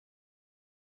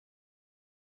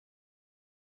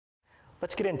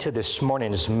Let's get into this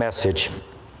morning's message,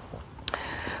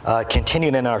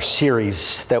 continuing in our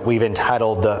series that we've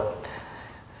entitled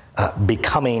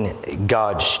Becoming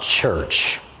God's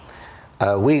Church.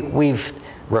 We've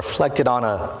reflected on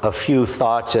a few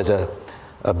thoughts as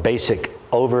a basic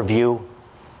overview,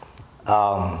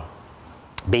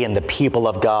 being the people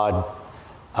of God,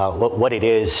 what it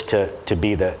is to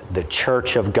be the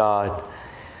church of God.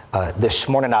 This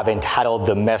morning I've entitled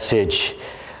the message,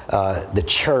 The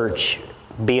Church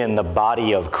Being the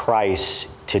Body of Christ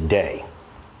Today.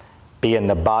 Being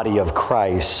the body of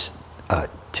Christ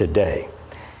today.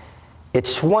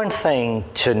 It's one thing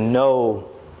to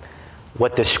know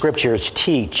what the scriptures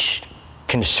teach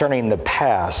concerning the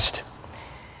past,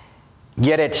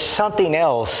 yet it's something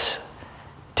else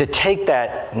to take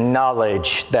that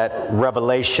knowledge, that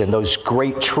revelation, those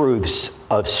great truths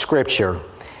of Scripture,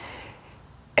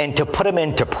 and to put them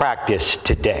into practice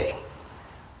today.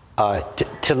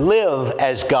 To live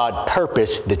as God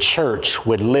purposed the church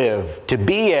would live, to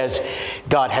be as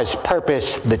God has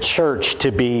purposed the church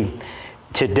to be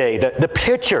today. The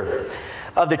picture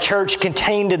of the church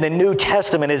contained in the New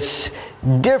Testament is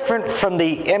different from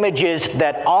the images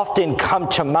that often come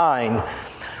to mind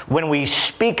when we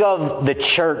speak of the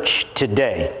church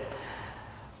today.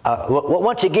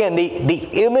 Once again, the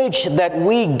image that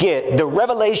we get, the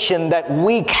revelation that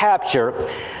we capture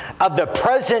of the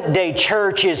present day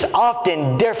church is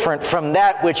often different from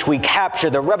that which we capture,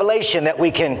 the revelation that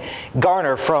we can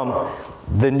garner from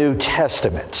the New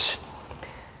Testament.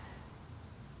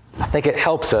 I think it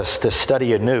helps us to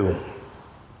study anew,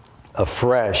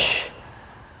 afresh,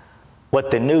 what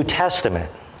the New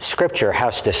Testament Scripture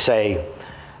has to say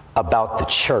about the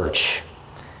church.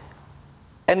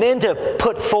 And then to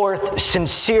put forth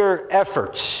sincere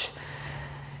efforts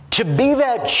to be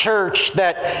that church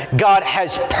that God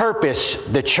has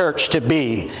purposed the church to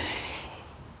be.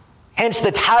 Hence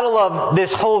the title of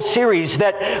this whole series,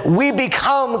 that we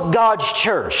become God's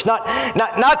church. Not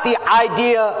the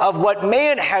idea of what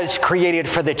man has created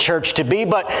for the church to be,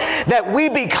 but that we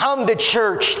become the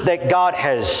church that God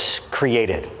has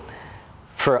created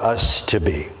for us to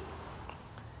be.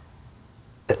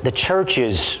 The church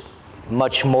is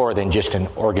much more than just an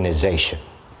organization.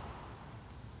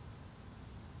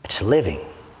 It's living.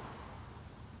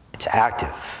 It's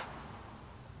active.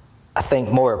 I think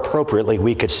more appropriately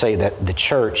we could say that the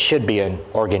church should be an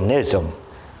organism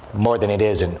more than it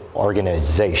is an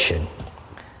organization.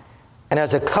 And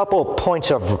as a couple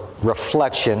points of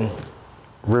reflection,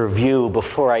 review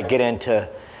before I get into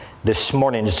this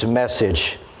morning's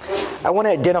message, I want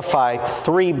to identify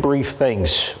three brief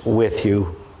things with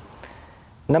you.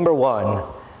 Number one,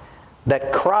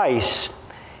 that Christ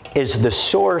is the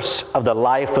source of the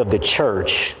life of the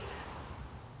church,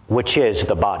 which is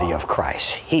the body of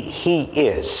Christ. He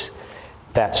is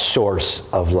that source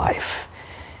of life.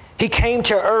 He came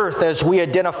to earth as we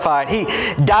identified. He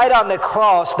died on the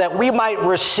cross that we might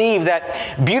receive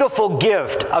that beautiful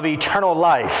gift of eternal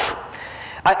life.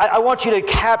 I want you to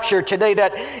capture today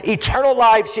that eternal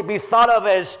life should be thought of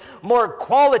as more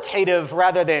qualitative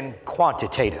rather than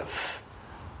quantitative.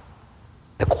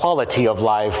 The quality of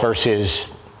life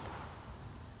versus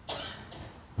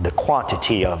the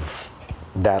quantity of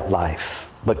that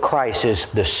life. But Christ is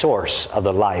the source of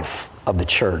the life of the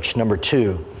church. Number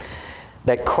two,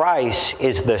 that Christ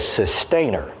is the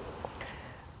sustainer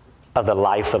of the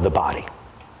life of the body.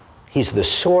 He's the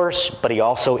source, but he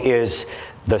also is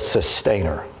the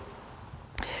sustainer.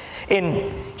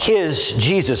 In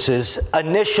Jesus'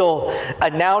 initial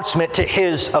announcement to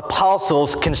his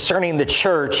apostles concerning the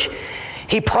church,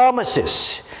 he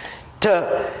promises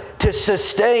to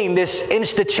sustain this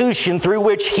institution through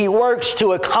which he works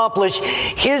to accomplish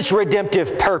his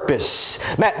redemptive purpose.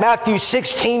 Matthew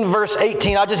 16, verse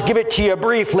 18, I'll just give it to you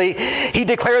briefly. He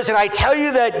declares, "And I tell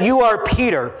you that you are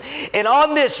Peter, and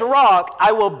on this rock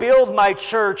I will build my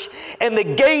church, and the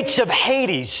gates of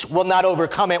Hades will not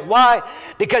overcome it." Why?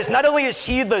 Because not only is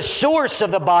he the source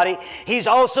of the body, he's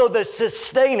also the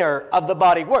sustainer of the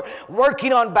body. We're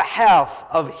working on behalf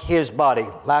of his body.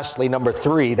 Lastly, number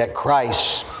three, that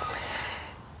Christ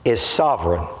is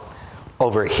sovereign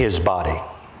over his body.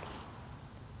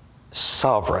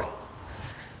 Sovereign.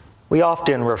 We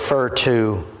often refer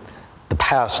to the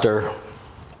pastor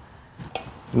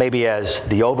maybe as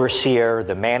the overseer,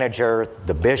 the manager,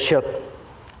 the bishop,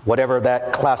 whatever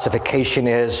that classification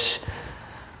is,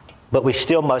 but we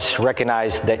still must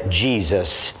recognize that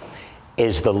Jesus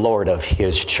is the Lord of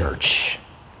his church.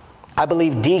 I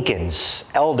believe deacons,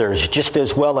 elders, just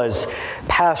as well as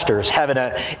pastors have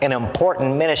an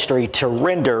important ministry to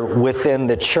render within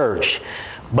the church.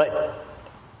 But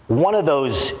one of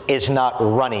those is not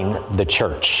running the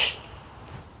church.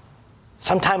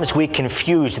 Sometimes we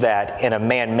confuse that in a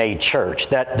man-made church,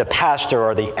 that the pastor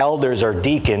or the elders or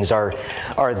deacons are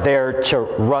there to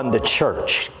run the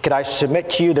church. Could I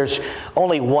submit to you, there's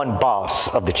only one boss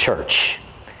of the church.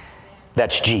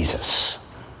 That's Jesus.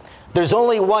 There's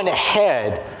only one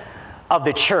head of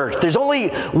the church. There's only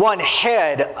one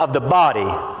head of the body,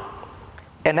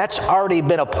 and that's already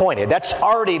been appointed. That's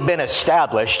already been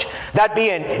established, that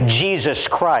being Jesus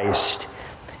Christ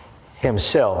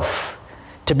himself.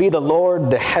 To be the Lord,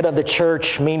 the head of the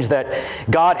church, means that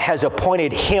God has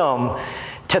appointed him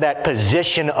to that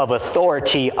position of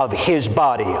authority of his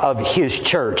body, of his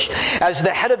church. As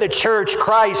the head of the church,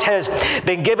 Christ has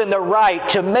been given the right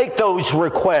to make those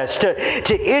requests,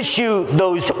 to issue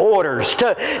those orders,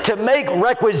 to make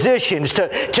requisitions,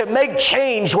 to make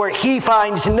change where he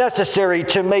finds necessary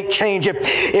to make change.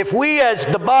 If we as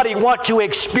the body want to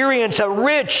experience a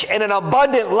rich and an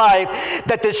abundant life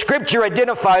that the Scripture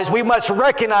identifies, we must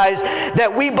recognize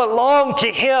that we belong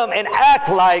to him and act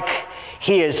like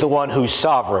he is the one who's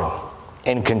sovereign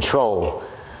in control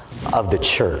of the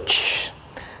church.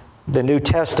 The New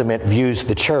Testament views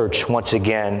the church, once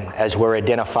again, as we're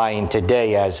identifying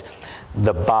today, as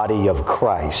the body of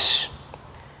Christ,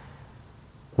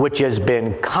 which has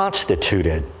been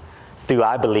constituted through,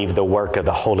 I believe, the work of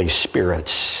the Holy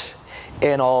Spirit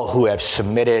in all who have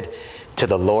submitted to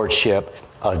the lordship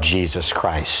of Jesus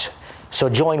Christ. So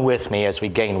join with me as we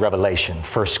gain revelation,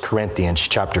 1 Corinthians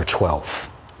chapter 12.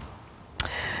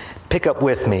 Pick up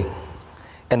with me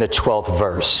in the 12th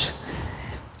verse.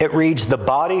 It reads, "The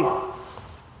body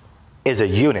is a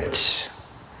unit.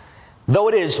 Though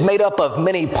it is made up of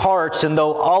many parts, and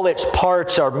though all its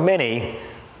parts are many,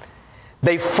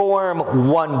 they form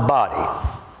one body.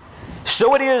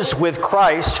 So it is with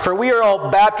Christ, for we are all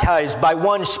baptized by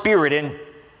one Spirit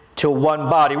into one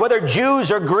body. Whether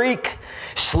Jews or Greek,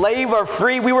 slave or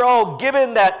free, we were all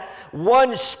given that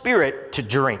one Spirit to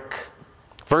drink."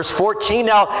 Verse 14,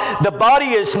 "Now the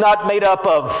body is not made up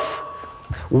of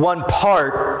one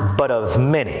part, but of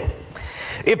many.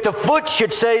 If the foot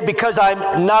should say, because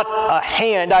I'm not a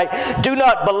hand, I do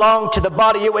not belong to the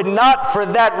body, it would not for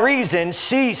that reason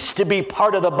cease to be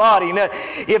part of the body. Now,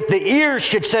 if the ear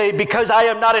should say, because I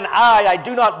am not an eye, I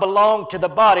do not belong to the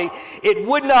body, it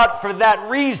would not for that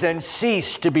reason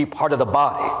cease to be part of the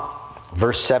body."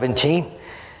 Verse 17,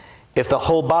 "If the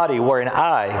whole body were an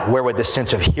eye, where would the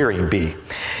sense of hearing be?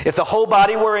 If the whole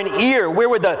body were an ear, where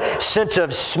would the sense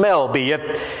of smell be?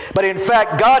 But in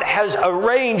fact, God has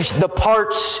arranged the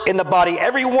parts in the body,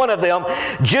 every one of them,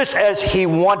 just as he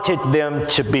wanted them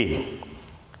to be.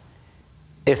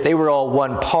 If they were all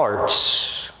one part,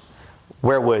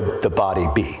 where would the body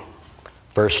be?"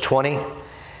 Verse 20,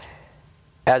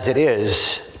 "As it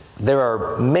is, there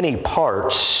are many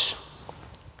parts,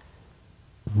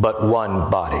 but one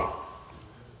body."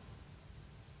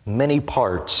 Many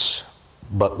parts,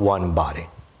 but one body.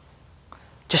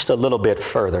 Just a little bit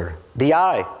further. The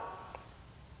eye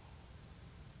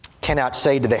cannot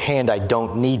say to the hand, "I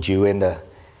don't need you," and the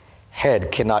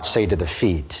head cannot say to the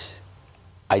feet,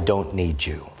 "I don't need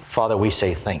you." Father, we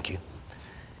say thank you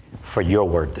for your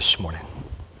word this morning.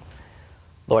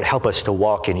 Lord, help us to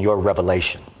walk in your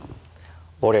revelation.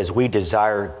 Lord, as we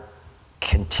desire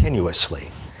continuously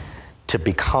to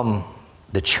become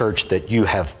the church that you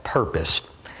have purposed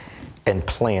and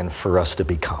planned for us to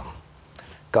become.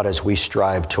 God, as we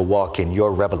strive to walk in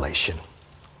your revelation,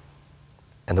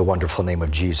 in the wonderful name of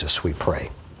Jesus, we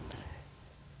pray.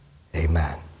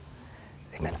 Amen.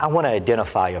 Amen. I want to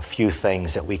identify a few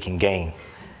things that we can gain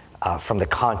from the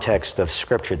context of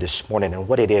Scripture this morning and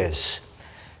what it is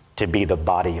to be the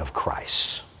body of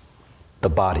Christ. The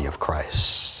body of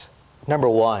Christ. Number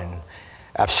one,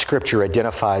 as Scripture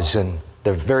identifies in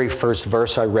the very first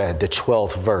verse I read, the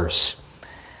 12th verse,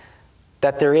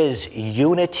 that there is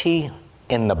unity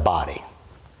in the body.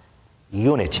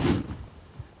 Unity.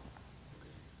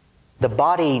 The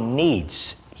body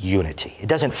needs unity. It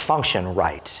doesn't function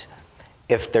right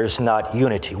if there's not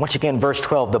unity. Once again, verse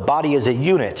 12, "The body is a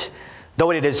unit,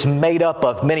 though it is made up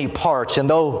of many parts, and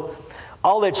though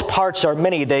all its parts are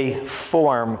many, they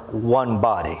form one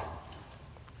body."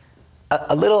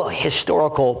 A little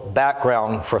historical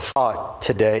background for thought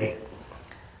today.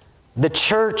 The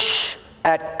church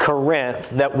at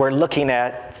Corinth that we're looking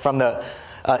at from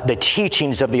the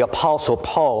teachings of the Apostle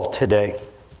Paul today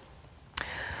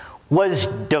was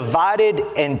divided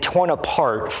and torn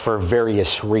apart for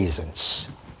various reasons.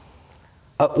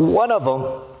 One of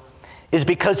them is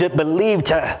because it believed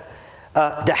to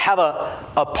have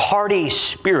a party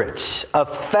spirits, a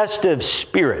festive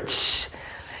spirits.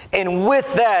 And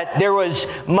with that, there was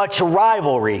much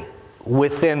rivalry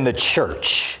within the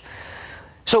church.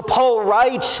 So Paul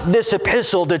writes this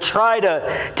epistle to try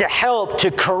to help,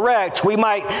 to correct, we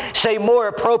might say more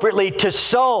appropriately, to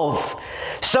solve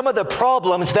some of the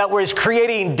problems that was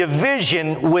creating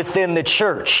division within the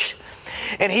church.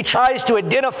 And he tries to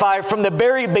identify from the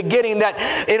very beginning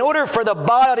that in order for the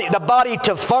body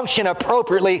to function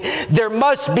appropriately, there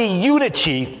must be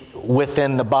unity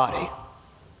within the body.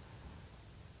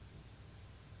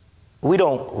 We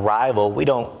don't rival, we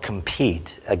don't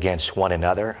compete against one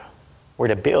another. We're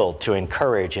to build, to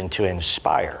encourage, and to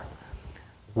inspire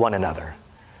one another.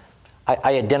 I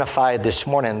identified this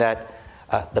morning that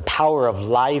the power of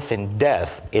life and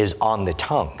death is on the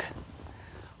tongue.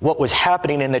 What was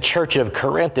happening in the church of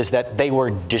Corinth is that they were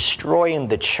destroying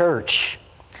the church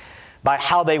by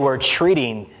how they were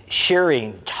treating,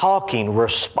 sharing, talking,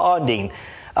 responding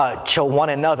to one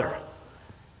another.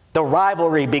 The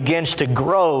rivalry begins to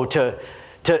grow,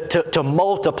 to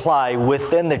multiply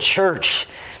within the church.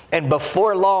 And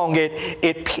before long,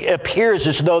 it appears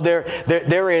as though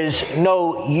there is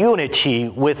no unity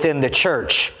within the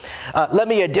church. Let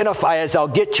me identify, as I'll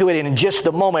get to it in just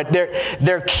a moment,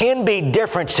 there can be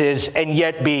differences and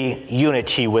yet be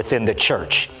unity within the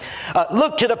church.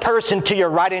 Look to the person to your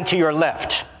right and to your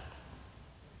left.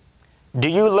 Do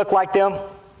you look like them?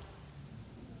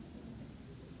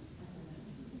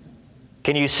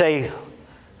 Can you say,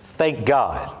 thank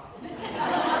God?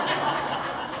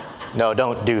 No,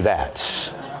 don't do that.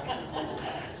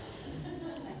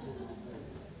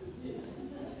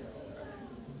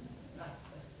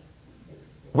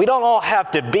 We don't all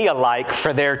have to be alike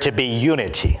for there to be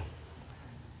unity.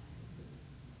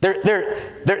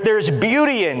 There's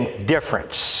beauty in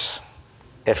difference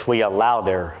if we allow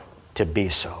there to be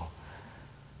so.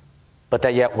 But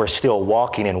that yet we're still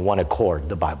walking in one accord,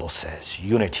 the Bible says.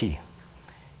 Unity.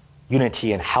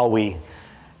 Unity in how we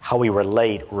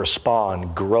relate,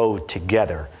 respond, grow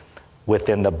together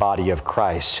within the body of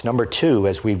Christ. Number two,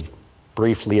 as we've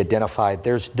briefly identified,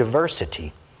 there's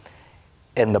diversity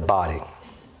in the body.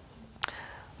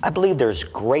 I believe there's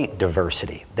great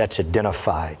diversity that's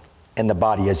identified in the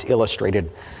body as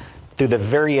illustrated through the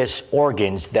various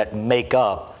organs that make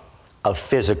up a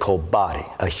physical body,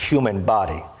 a human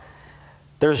body.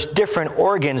 There's different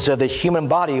organs of the human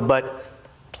body, but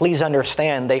please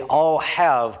understand they all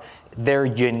have their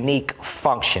unique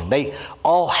function. They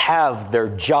all have their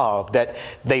job that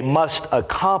they must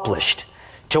accomplish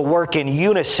to work in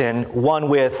unison one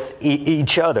with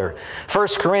each other. 1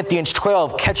 Corinthians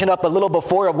 12, catching up a little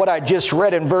before of what I just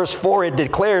read in verse 4, it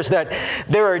declares that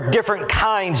there are different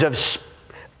kinds of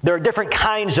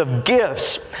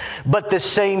gifts, but the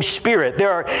same Spirit.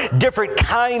 There are different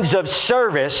kinds of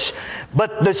service,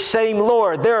 but the same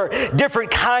Lord. There are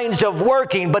different kinds of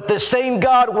working, but the same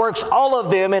God works all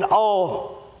of them in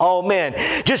all men.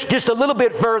 Just a little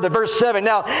bit further, verse 7.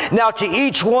 Now to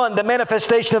each one the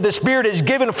manifestation of the Spirit is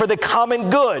given for the common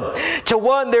good. To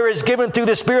one there is given through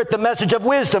the Spirit the message of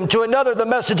wisdom, to another the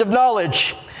message of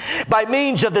knowledge by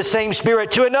means of the same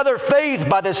Spirit, to another faith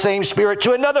by the same Spirit,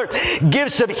 to another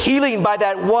gifts of healing by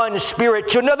that one Spirit,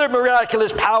 to another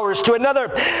miraculous powers, to another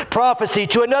prophecy,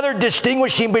 to another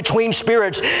distinguishing between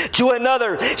spirits, to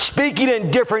another speaking in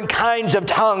different kinds of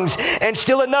tongues, and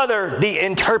still another the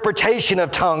interpretation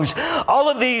of tongues. All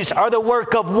of these are the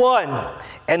work of one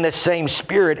and the same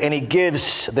Spirit, and He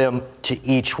gives them to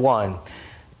each one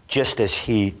just as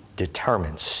He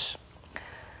determines.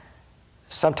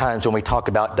 Sometimes when we talk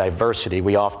about diversity,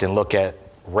 we often look at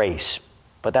race,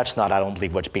 but that's not, I don't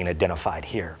believe, what's being identified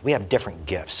here. We have different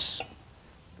gifts.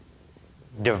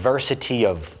 Diversity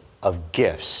of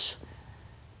gifts.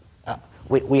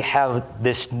 We have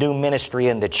this new ministry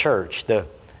in the church, the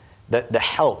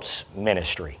helps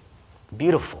ministry.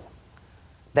 Beautiful.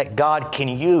 That God can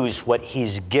use what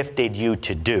He's gifted you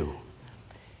to do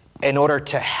in order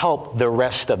to help the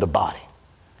rest of the body,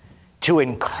 to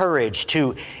encourage,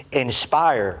 to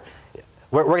inspire.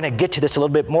 We're going to get to this a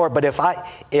little bit more, but if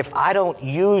I don't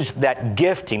use that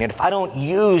gifting, and if I don't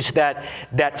use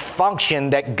that function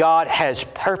that God has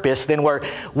purposed, then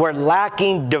we're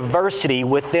lacking diversity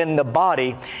within the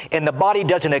body, and the body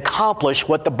doesn't accomplish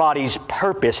what the body's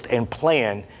purposed and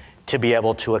planned to be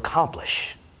able to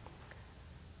accomplish.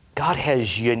 God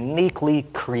has uniquely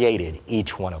created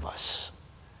each one of us.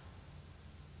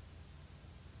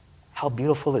 How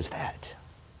beautiful is that?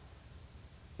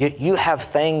 You have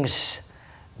things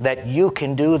that you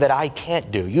can do that I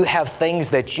can't do. You have things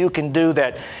that you can do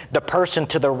that the person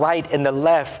to the right and the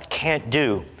left can't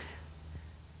do.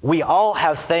 We all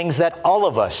have things that all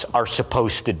of us are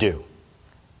supposed to do.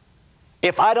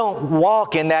 if I don't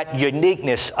walk in that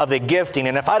uniqueness of the gifting,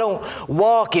 and if I don't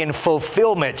walk in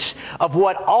fulfillment of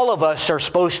what all of us are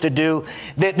supposed to do,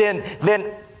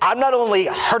 then I'm not only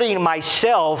hurting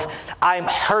myself, I'm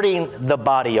hurting the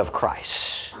body of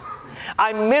Christ.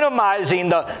 I'm minimizing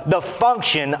the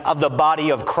function of the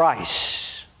body of Christ.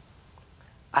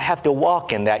 I have to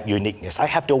walk in that uniqueness. I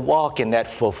have to walk in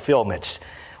that fulfillment.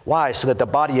 Why? So that the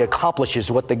body accomplishes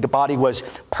what the body was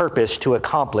purposed to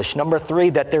accomplish. Number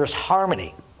 3, that there's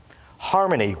harmony.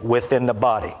 Harmony within the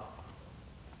body.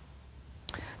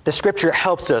 The scripture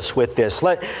helps us with this.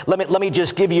 Let me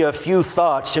just give you a few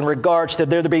thoughts in regards to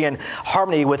there being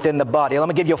harmony within the body. Let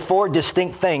me give you 4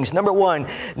 distinct things. Number 1,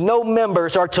 no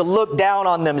members are to look down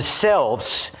on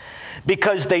themselves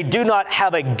because they do not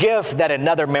have a gift that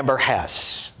another member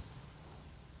has.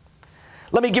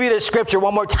 Let me give you this scripture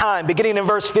one more time, beginning in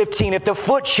verse 15. If the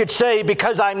foot should say,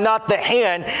 because I'm not the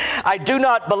hand, I do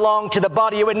not belong to the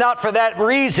body, it would not for that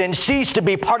reason cease to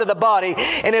be part of the body.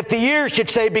 And if the ear should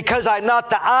say, because I'm not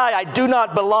the eye, I do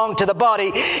not belong to the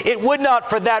body, it would not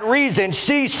for that reason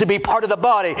cease to be part of the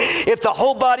body. If the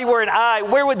whole body were an eye,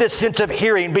 where would the sense of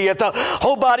hearing be? If the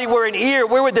whole body were an ear,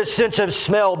 where would the sense of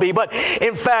smell be? But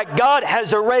in fact, God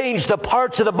has arranged the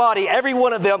parts of the body, every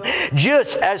one of them,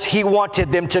 just as He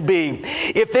wanted them to be.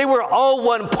 If they were all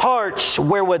one parts,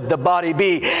 where would the body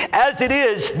be? As it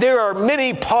is, there are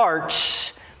many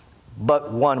parts,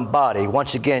 but one body.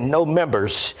 Once again, no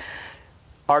members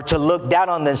are to look down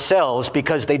on themselves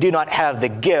because they do not have the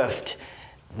gift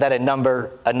that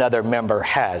another member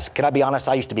has. Can I be honest?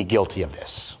 I used to be guilty of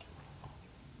this.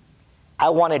 I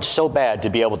wanted so bad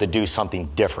to be able to do something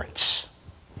different.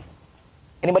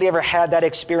 Anybody ever had that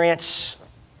experience?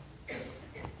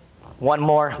 One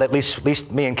more, at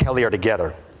least me and Kelly are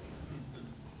together.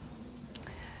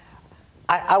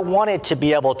 I wanted to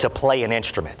be able to play an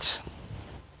instrument.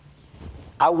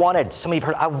 Some of you've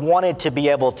heard, I wanted to be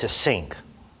able to sing.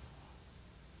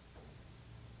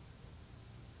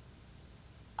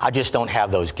 I just don't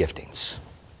have those giftings.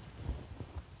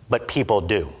 But people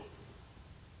do.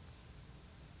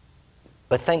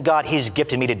 But thank God He's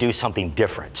gifted me to do something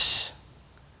different.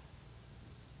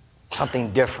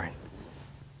 Something different.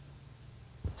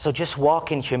 So just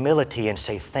walk in humility and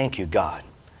say, thank you, God,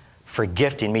 for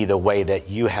gifting me the way that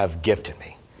you have gifted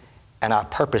me. And I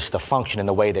purpose to function in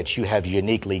the way that you have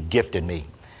uniquely gifted me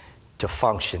to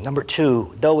function. Number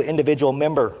 2, no individual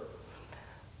member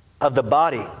of the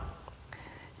body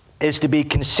is to be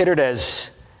considered as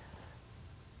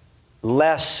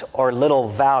less or little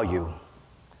value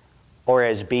or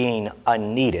as being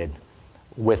unneeded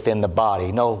within the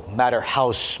body. No matter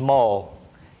how small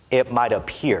it might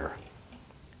appear.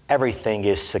 Everything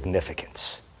is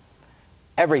significant.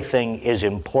 Everything is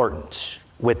important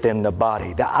within the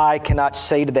body. The eye cannot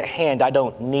say to the hand, I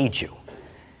don't need you.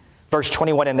 Verse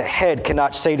 21, and the head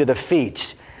cannot say to the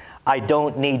feet, I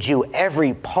don't need you.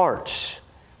 Every part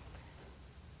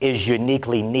is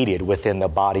uniquely needed within the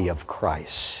body of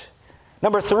Christ.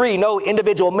 Number 3, no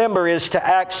individual member is to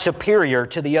act superior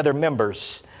to the other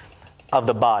members of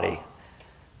the body.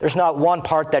 There's not one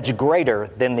part that's greater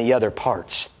than the other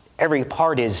parts. Every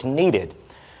part is needed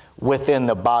within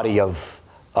the body of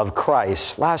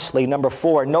Christ. Lastly, number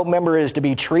 4, no member is to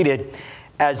be treated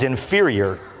as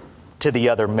inferior to the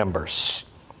other members.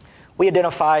 We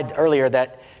identified earlier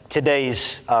that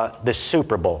today's the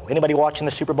Super Bowl. Anybody watching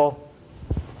the Super Bowl?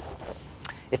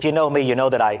 If you know me, you know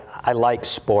that I like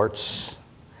sports.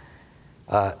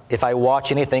 If I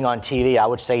watch anything on TV, I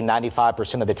would say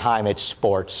 95% of the time it's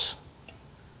sports.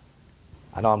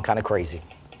 I know I'm kind of crazy.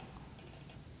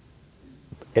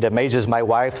 It amazes my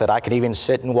wife that I can even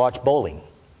sit and watch bowling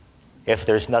if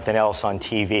there's nothing else on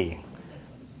TV.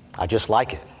 I just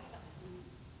like it.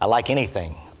 I like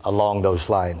anything along those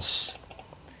lines.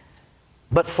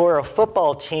 But for a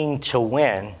football team to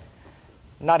win,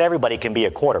 not everybody can be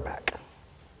a quarterback.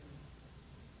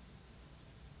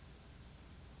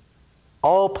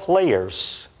 All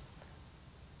players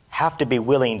have to be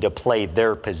willing to play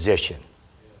their position.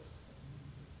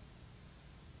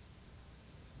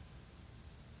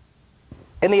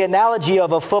 In the analogy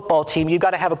of a football team, you've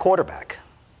got to have a quarterback.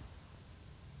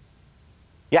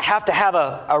 You have to have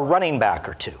a running back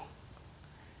or two.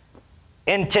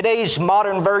 In today's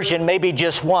modern version, maybe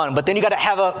just one, but then you got to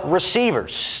have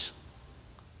receivers.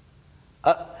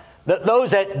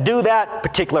 Those that do that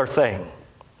particular thing.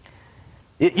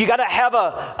 You got to have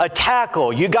a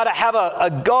tackle. You got to have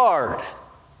a guard.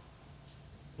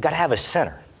 You got to have a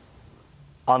center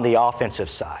on the offensive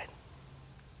side.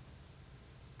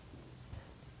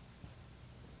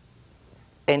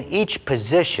 And each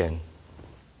position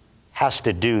has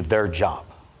to do their job.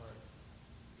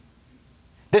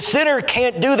 The center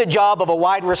can't do the job of a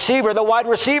wide receiver. The wide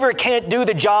receiver can't do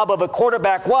the job of a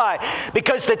quarterback. Why?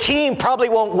 Because the team probably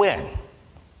won't win.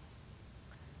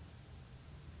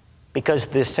 Because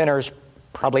the center's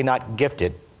probably not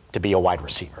gifted to be a wide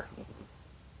receiver.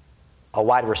 A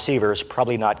wide receiver is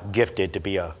probably not gifted to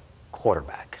be a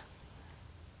quarterback.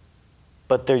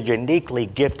 But they're uniquely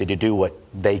gifted to do what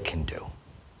they can do.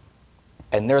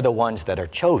 And they're the ones that are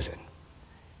chosen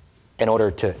in order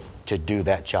to do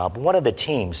that job. One of the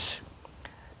teams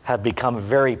have become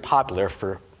very popular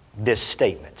for this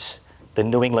statement, the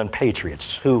New England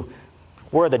Patriots, who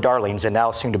were the darlings and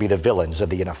now seem to be the villains of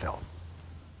the NFL.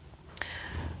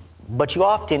 But you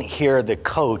often hear the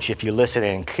coach, if you listen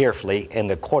in carefully, and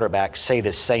the quarterback say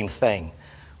the same thing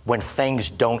when things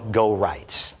don't go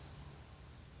right.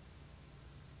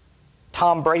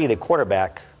 Tom Brady, the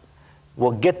quarterback,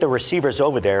 will get the receivers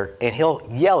over there and he'll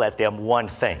yell at them one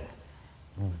thing: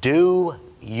 do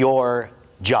your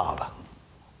job.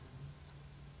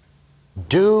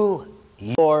 Do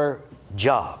your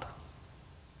job.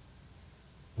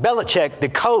 Belichick, the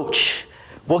coach,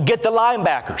 will get the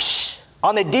linebackers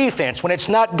on the defense when it's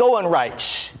not going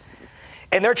right.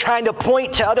 And they're trying to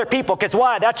point to other people, because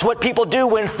why? That's what people do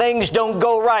when things don't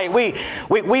go right.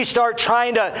 We start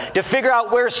trying to figure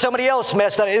out where somebody else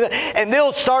messed up, and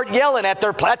they'll start yelling at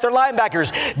their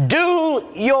linebackers, do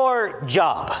your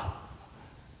job.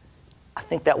 I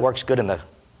think that works good in the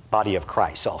body of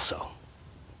Christ also.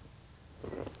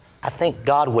 I think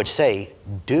God would say,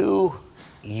 do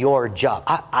your job.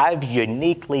 I've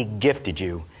uniquely gifted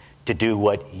you to do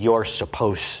what you're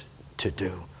supposed to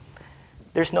do.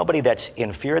 There's nobody that's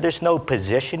inferior. There's no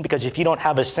position, because if you don't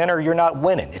have a center, you're not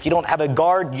winning. If you don't have a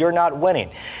guard, you're not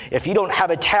winning. If you don't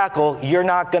have a tackle, you're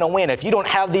not going to win. If you don't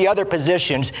have the other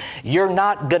positions, you're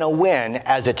not going to win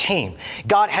as a team.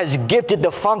 God has gifted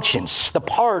the functions, the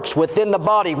parts within the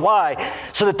body. Why?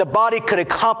 So that the body could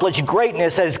accomplish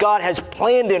greatness as God has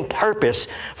planned and purpose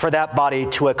for that body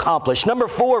to accomplish. Number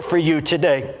 4 for you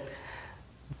today,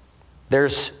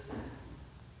 there's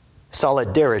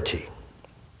solidarity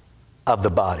of the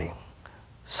body.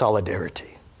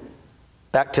 Solidarity.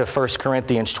 Back to 1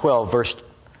 Corinthians 12, verse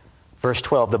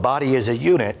 12. The body is a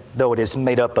unit, though it is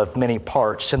made up of many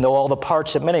parts. And though all the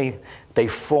parts are many, they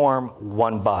form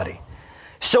one body.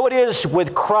 So it is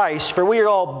with Christ, for we are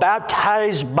all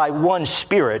baptized by one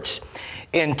Spirit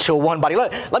into one body.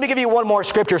 Let me give you one more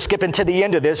scripture, skipping to the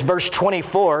end of this. Verse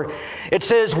 24. It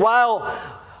says, while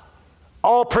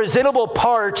all presentable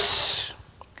parts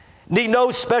need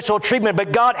no special treatment,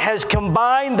 but God has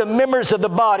combined the members of the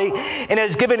body and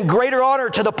has given greater honor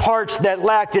to the parts that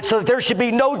lacked it, so that there should be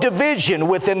no division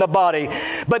within the body,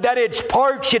 but that its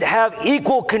parts should have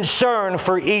equal concern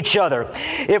for each other.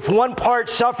 If one part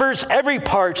suffers, every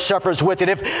part suffers with it.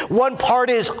 If one part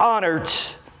is honored,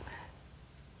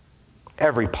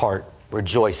 every part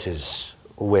rejoices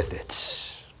with it.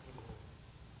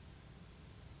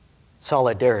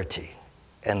 Solidarity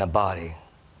in the body.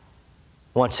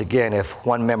 Once again, if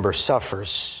one member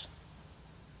suffers,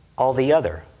 all the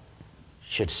other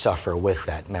should suffer with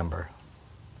that member.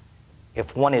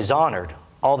 If one is honored,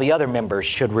 all the other members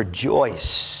should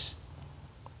rejoice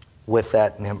with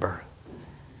that member.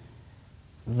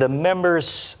 The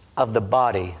members of the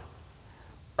body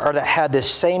are to have the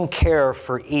same care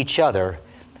for each other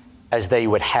as they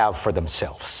would have for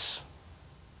themselves.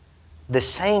 The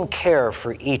same care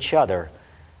for each other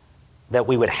that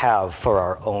we would have for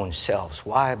our own selves.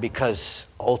 Why? Because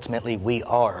ultimately we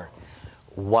are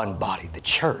one body. The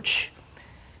church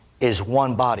is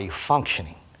one body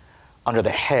functioning under the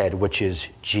head, which is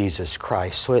Jesus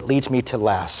Christ. So it leads me to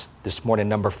last this morning,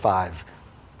 number 5,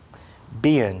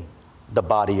 being the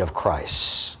body of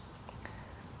Christ.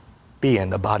 Being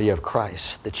the body of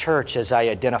Christ. The church, as I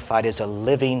identified, is a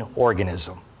living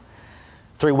organism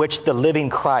through which the living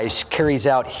Christ carries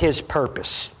out his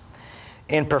purpose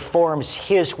and performs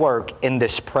his work in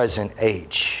this present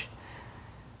age.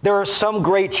 There are some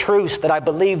great truths that I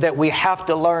believe that we have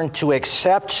to learn to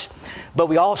accept, but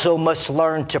we also must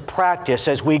learn to practice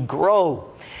as we grow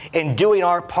in doing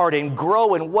our part and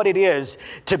grow in what it is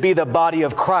to be the body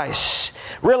of Christ.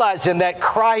 Realizing that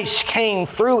Christ came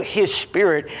through his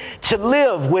Spirit to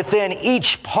live within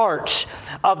each part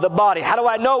of the body. How do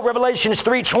I know? Revelations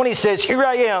 3:20 says, here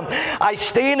I am. I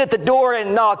stand at the door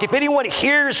and knock. If anyone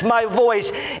hears my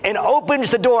voice and opens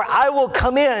the door, I will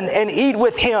come in and eat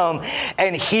with him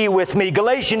and he with me.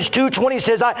 Galatians 2:20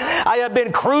 says, I have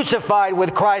been crucified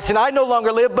with Christ, and I no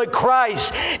longer live, but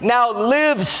Christ now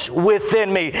lives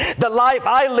within me. The life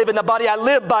I live in the body, I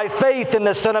live by faith in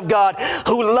the Son of God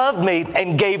who loved me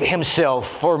and gave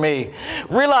himself for me.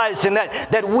 Realizing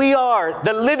that we are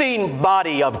the living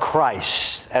body of Christ.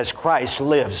 lives as Christ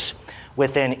lives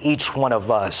within each one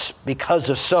of us. Because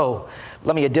of so,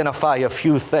 let me identify a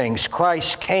few things.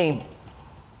 Christ came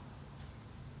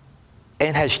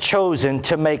and has chosen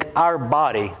to make our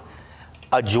body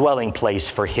a dwelling place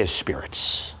for his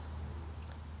spirits.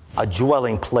 A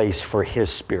dwelling place for his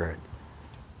spirit.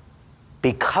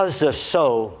 Because of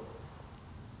so,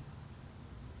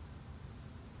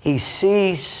 he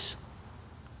sees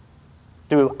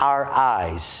through our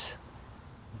eyes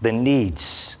the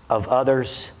needs of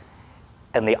others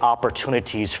and the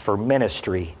opportunities for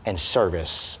ministry and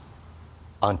service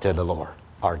unto the Lord,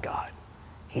 our God.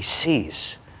 He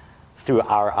sees through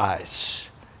our eyes.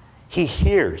 He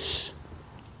hears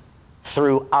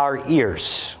through our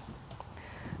ears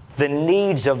the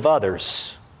needs of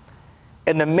others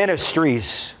and the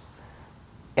ministries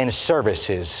and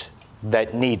services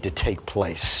that need to take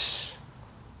place.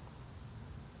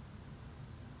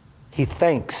 He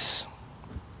thinks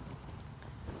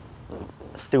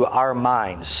through our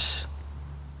minds,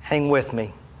 hang with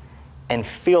me, and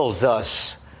fills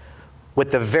us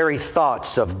with the very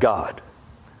thoughts of God.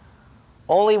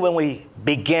 Only when we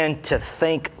begin to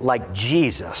think like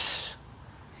Jesus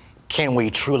can we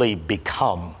truly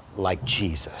become like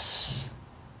Jesus.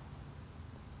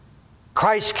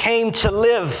 Christ came to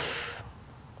live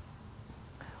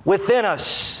within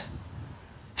us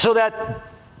so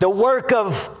that the work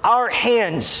of our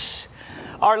hands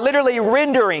are literally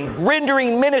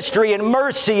rendering ministry and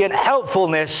mercy and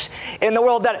helpfulness in the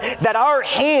world, that our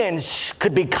hands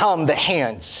could become the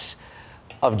hands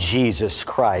of Jesus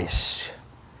Christ.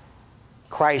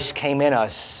 Christ came in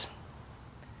us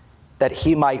that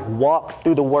he might walk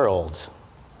through the world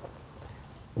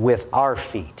with our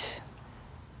feet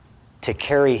to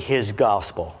carry his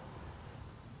gospel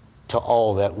to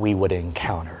all that we would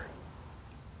encounter.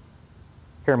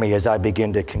 Hear me as I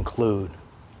begin to conclude.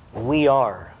 We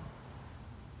are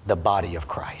the body of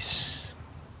Christ.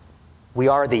 We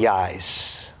are the eyes,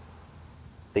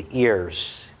 the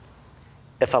ears,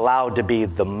 if allowed to be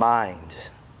the mind,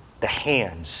 the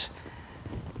hands,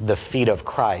 the feet of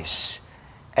Christ,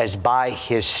 as by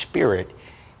his Spirit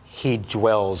he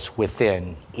dwells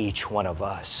within each one of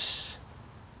us.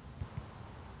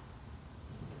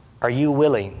 Are you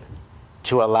willing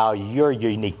to allow your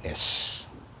uniqueness,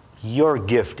 your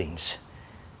giftings,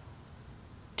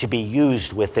 to be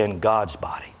used within God's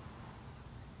body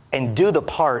and do the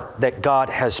part that God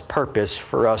has purposed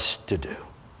for us to do?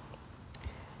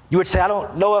 You would say, I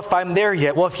don't know if I'm there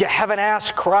yet. Well, if you haven't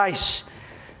asked Christ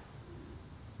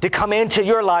to come into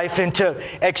your life and to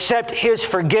accept his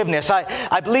forgiveness,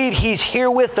 I believe he's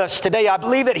here with us today. I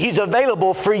believe that he's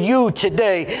available for you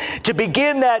today to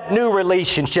begin that new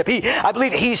relationship. I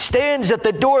believe he stands at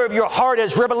the door of your heart,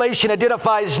 as Revelation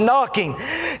identifies, knocking,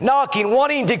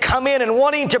 wanting to come in and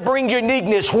wanting to bring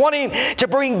uniqueness, wanting to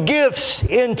bring gifts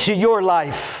into your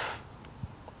life.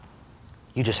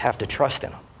 You just have to trust in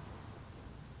him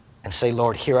and say,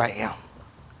 Lord, here I am.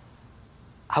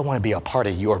 I want to be a part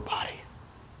of your body.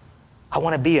 I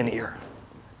want to be an ear.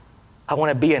 I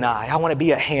want to be an eye. I want to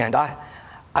be a hand.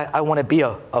 I want to be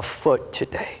a foot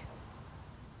today.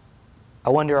 I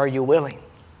wonder, are you willing?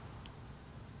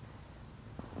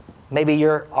 Maybe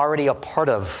you're already a part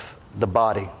of the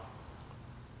body.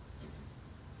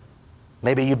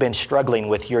 Maybe you've been struggling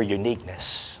with your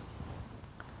uniqueness.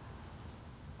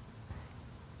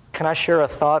 Can I share a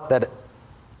thought that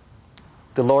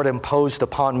the Lord imposed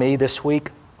upon me this week?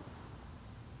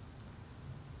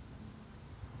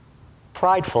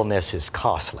 Pridefulness is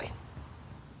costly.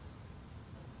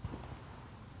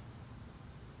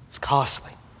 It's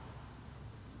costly.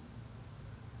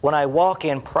 When I walk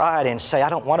in pride and say, I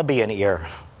don't want to be an ear,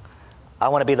 I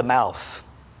want to be the mouth.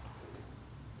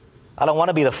 I don't want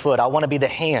to be the foot, I want to be the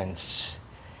hands.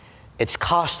 It's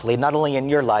costly, not only in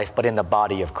your life, but in the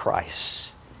body of Christ.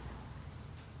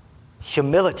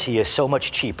 Humility is so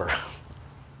much cheaper.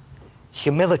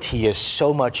 Humility is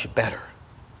so much better.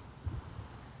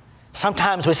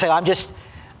 Sometimes we say,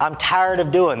 I'm tired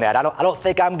of doing that. I don't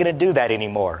think I'm going to do that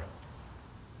anymore.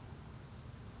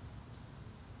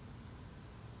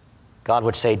 God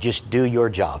would say, just do your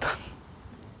job.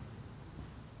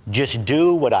 Just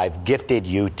do what I've gifted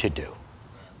you to do.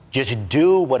 Just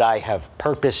do what I have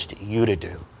purposed you to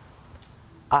do.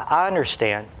 I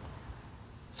understand.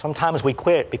 Sometimes we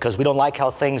quit because we don't like how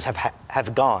things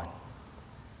have gone.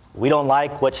 We don't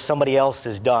like what somebody else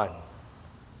has done.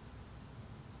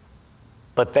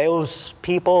 But those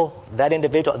people, that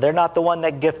individual, they're not the one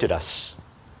that gifted us.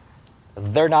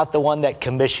 They're not the one that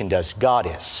commissioned us. God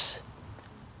is.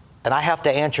 And I have to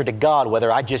answer to God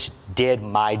whether I just did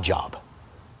my job.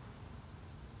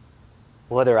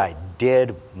 Whether I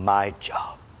did my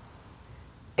job.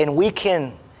 And we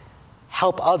can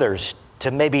help others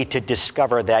to maybe to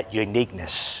discover that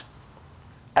uniqueness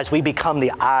as we become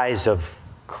the eyes of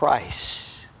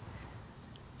Christ.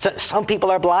 So some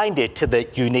people are blinded to the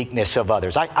uniqueness of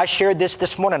others. I shared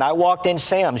this morning. I walked in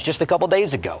Sam's just a couple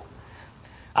days ago.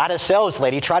 I had a sales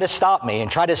lady try to stop me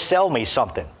and try to sell me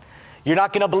something. You're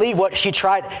not going to believe what she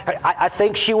tried. I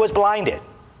think she was blinded.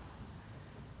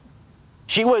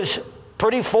 She was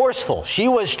pretty forceful. She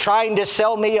was trying to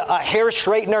sell me a hair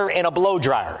straightener and a blow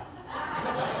dryer.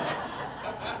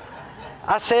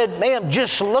 I said, ma'am,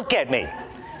 just look at me.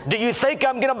 Do you think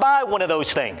I'm going to buy one of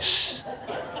those things?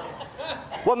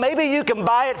 Well, maybe you can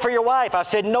buy it for your wife. I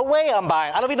said, no way I'm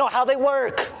buying it. I don't even know how they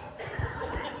work.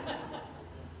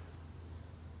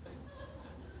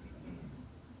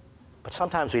 But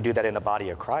sometimes we do that in the body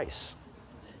of Christ.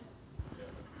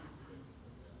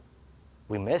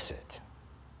 We miss it.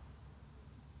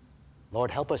 Lord,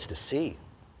 help us to see.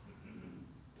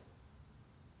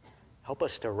 Help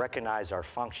us to recognize our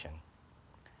function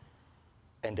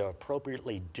and to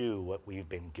appropriately do what we've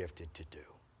been gifted to do.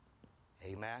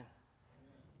 Amen?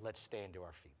 Let's stand to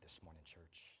our feet this morning,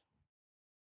 church.